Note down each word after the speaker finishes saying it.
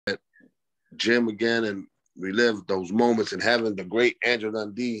gym again and relive those moments and having the great Andrew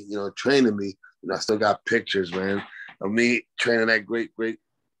Dundee, training me. I still got pictures, man, of me training that great, we're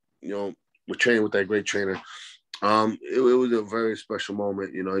training with that great trainer. It was a very special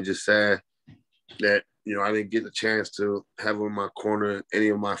moment. It's just sad that, I didn't get the chance to have him in my corner in any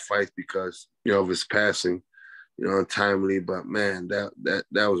of my fights because, of his passing, untimely. But, man, that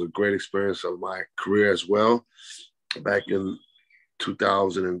was a great experience of my career as well back in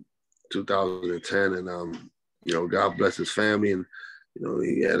 2000 and 2010. And, God bless his family. And,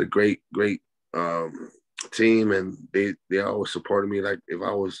 he had a great team, and they always supported me like if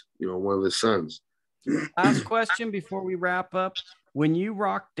I was, one of his sons. Last question before we wrap up. When you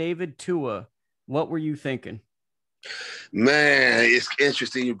rocked David Tua, what were you thinking? Man, it's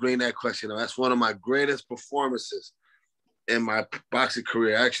interesting you bring that question up. That's one of my greatest performances in my boxing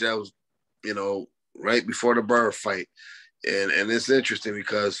career. Actually, that was, right before the Burr fight. And it's interesting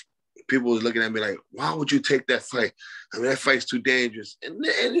because people was looking at me like, why would you take that fight? I mean, that fight's too dangerous. And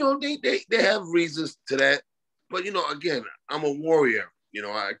they have reasons to that. But, again, I'm a warrior.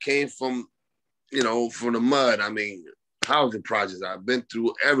 I came from the mud. I mean, housing projects. I've been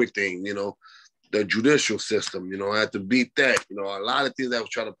through everything, the judicial system, I had to beat that, a lot of things that was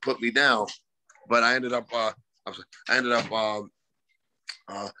trying to put me down, but I ended up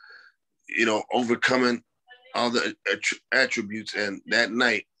overcoming all the attributes. And that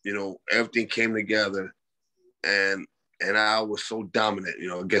night, everything came together, and I was so dominant,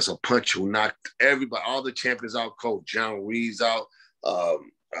 against a punch who knocked everybody, all the champions out cold. John Reed's out,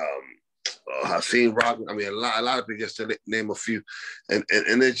 Hakeem Robin. I mean, a lot of people, just to name a few, and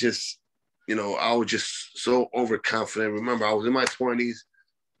it just, I was just so overconfident. Remember, I was in my 20s,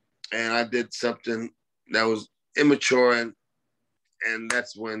 and I did something that was immature, and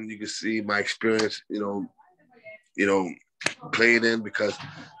that's when you can see my experience, played in, because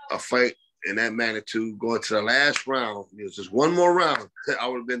a fight in that magnitude going to the last round, it was just one more round, I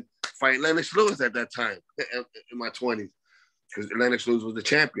would have been fighting Lennox Lewis at that time in my 20s, because Lennox Lewis was the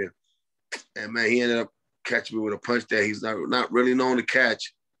champion. And, man, he ended up catching me with a punch that he's not really known to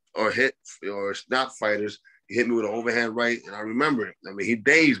catch or hit, or not fighters. He hit me with an overhand right, and I remember it. I mean, he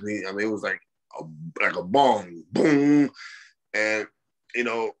dazed me. I mean, it was like a bomb, boom, and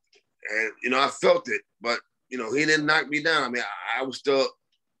I felt it, but he didn't knock me down. I mean, I was still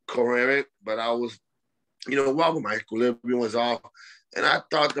coherent, but I was, wobble. My equilibrium was off, and I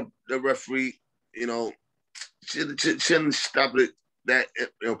thought the referee, shouldn't stop it that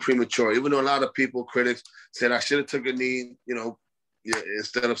premature. Even though a lot of people, critics, said I should have took a knee,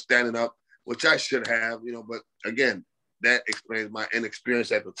 instead of standing up, which I should have, but again, that explains my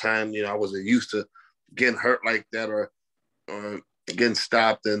inexperience at the time. I wasn't used to getting hurt like that or getting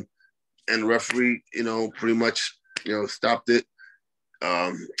stopped, and referee, pretty much, stopped it.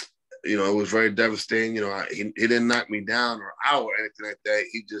 It was very devastating. He didn't knock me down or out or anything like that.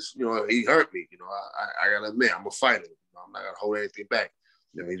 He just, he hurt me. I gotta admit, I'm a fighter. I'm not gonna hold anything back.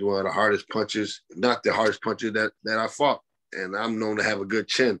 He's one of the hardest punches, not the hardest puncher that I fought. And I'm known to have a good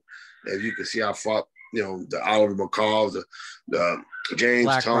chin. As you can see, I fought, the Oliver McCalls, the James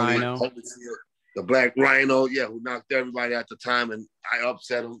Black Tony, Rhino. the Black Rhino, who knocked everybody at the time, and I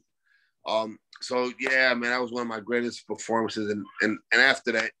upset him. So yeah, man, that was one of my greatest performances. And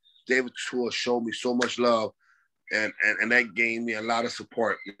after that, David Tua showed me so much love, and that gave me a lot of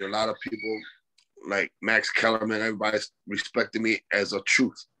support. A lot of people like Max Kellerman, everybody respected me as a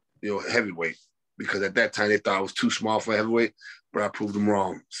truth, heavyweight. Because at that time they thought I was too small for heavyweight, but I proved them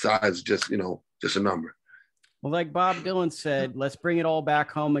wrong. Size is just, just a number. Well, like Bob Dylan said, let's bring it all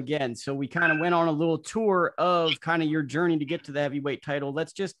back home again. So we kind of went on a little tour of kind of your journey to get to the heavyweight title.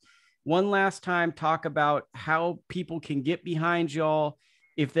 Let's just one last time talk about how people can get behind y'all,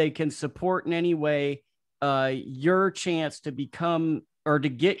 if they can support in any way your chance to become or to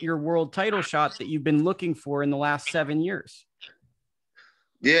get your world title shot that you've been looking for in the last 7 years.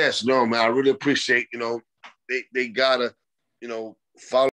 Yes, no, man, I really appreciate, they gotta, follow